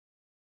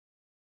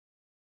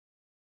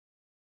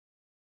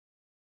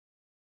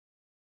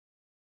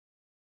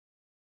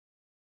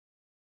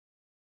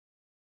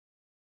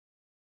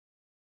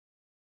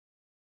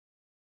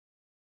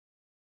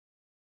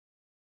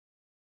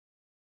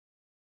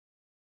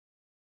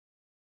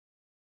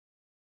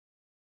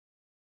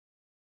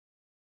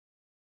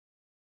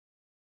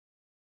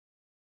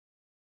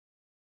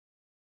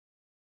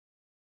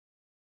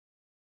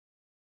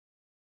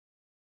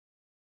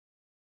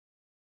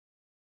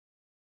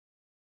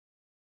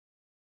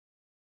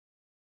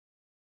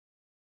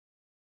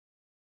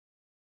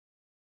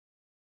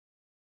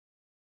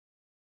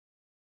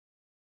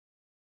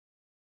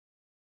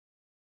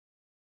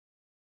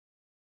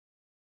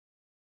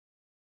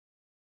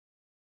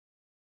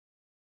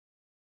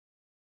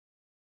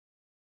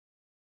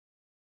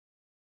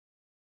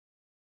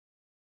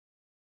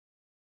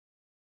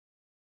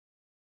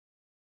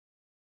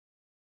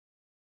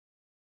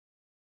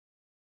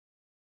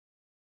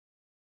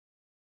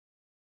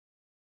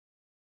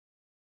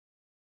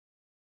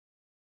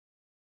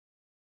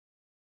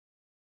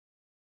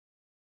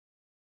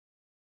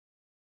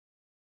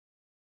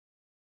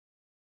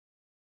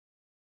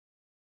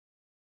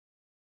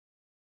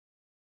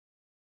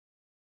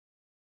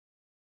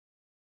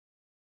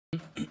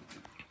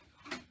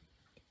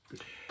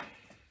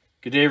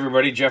Good day,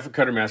 everybody. Jeff at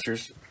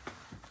Cuttermasters.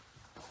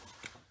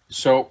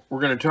 So we're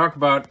going to talk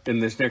about, in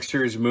this next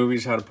series of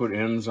movies, how to put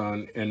ends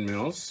on end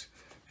mills.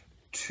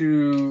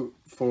 2,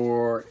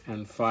 4,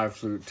 and 5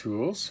 flute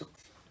tools.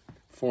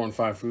 4 and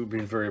 5 flute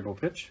being variable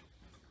pitch.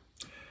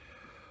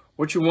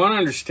 What you want to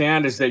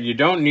understand is that you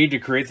don't need to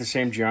create the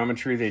same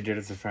geometry they did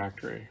at the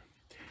factory.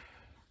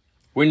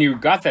 When you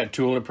got that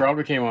tool, it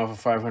probably came off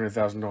a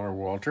 $500,000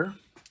 Walter.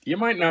 You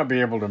might not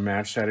be able to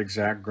match that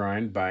exact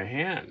grind by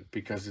hand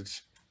because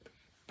it's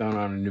done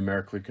on a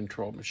numerically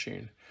controlled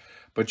machine.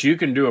 But you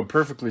can do a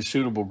perfectly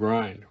suitable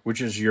grind,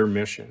 which is your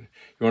mission.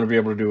 You want to be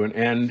able to do an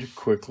end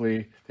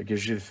quickly that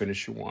gives you the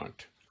finish you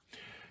want.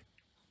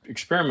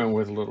 Experiment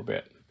with a little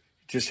bit.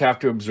 You just have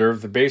to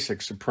observe the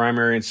basics. The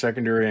primary and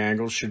secondary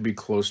angles should be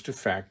close to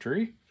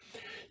factory.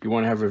 You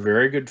want to have a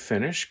very good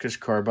finish because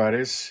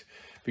carbide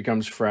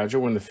becomes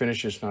fragile when the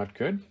finish is not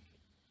good.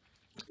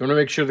 You want to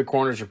make sure the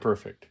corners are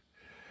perfect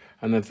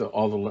and that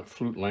all the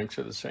flute lengths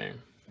are the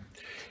same.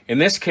 In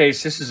this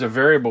case, this is a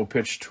variable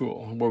pitch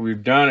tool. What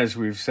we've done is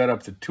we've set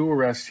up the tool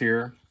rest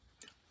here.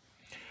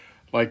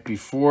 Like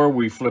before,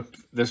 we flipped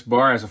this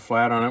bar has a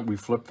flat on it. We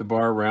flipped the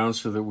bar around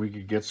so that we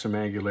could get some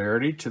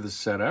angularity to the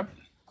setup.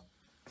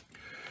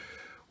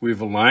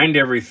 We've aligned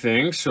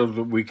everything so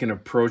that we can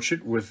approach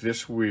it with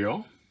this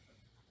wheel.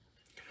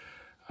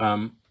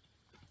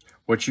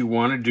 What you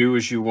want to do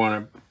is you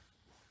want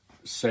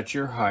to set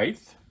your height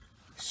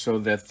so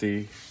that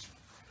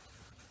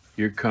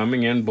you're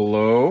coming in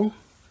below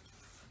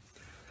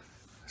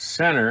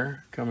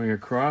center, coming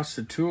across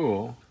the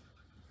tool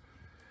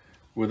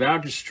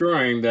without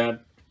destroying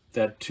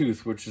that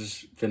tooth, which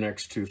is the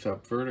next tooth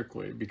up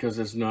vertically, because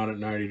it's not at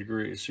 90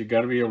 degrees. So you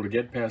got to be able to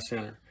get past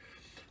center.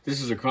 This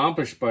is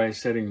accomplished by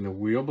setting the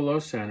wheel below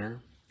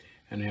center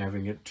and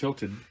having it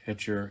tilted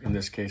at in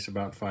this case,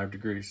 about 5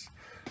 degrees.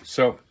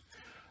 So,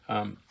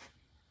 and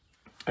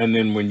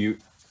then when you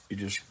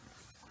just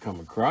come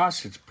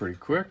across, it's pretty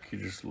quick. You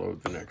just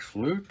load the next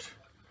flute.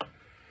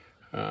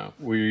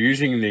 We're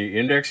using the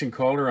indexing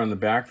collar on the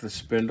back of the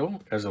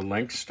spindle as a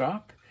length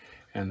stop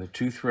and the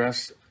tooth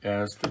rest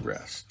as the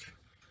rest.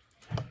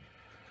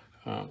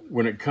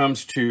 When it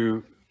comes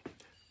to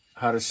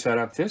how to set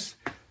up this,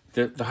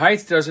 the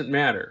height doesn't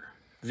matter.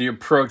 The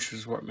approach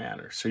is what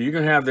matters. So you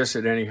can have this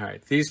at any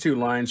height. These two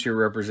lines here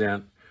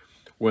represent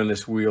when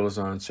this wheel is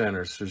on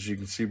center. So as you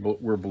can see,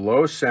 we're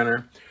below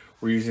center.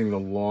 We're using the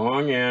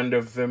long end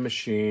of the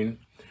machine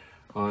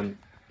on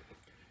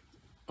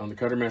the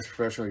Cuttermaster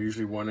Professional.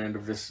 Usually one end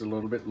of this is a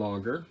little bit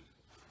longer.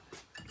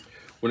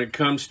 When it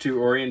comes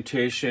to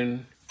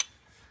orientation,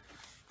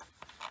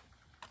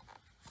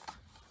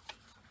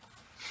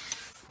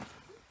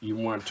 you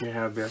want to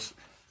have this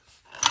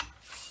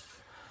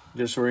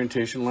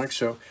orientation like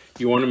so.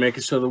 You want to make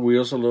it so the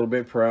wheel's a little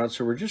bit proud.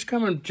 So we're just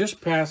coming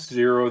just past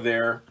 0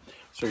 there.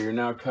 So you're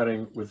now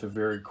cutting with the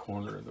very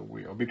corner of the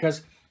wheel, because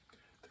the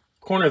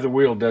corner of the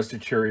wheel does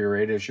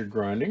deteriorate as you're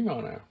grinding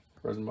on a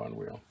resin bond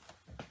wheel.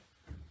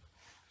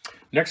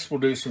 Next, we'll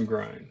do some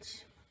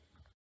grinds.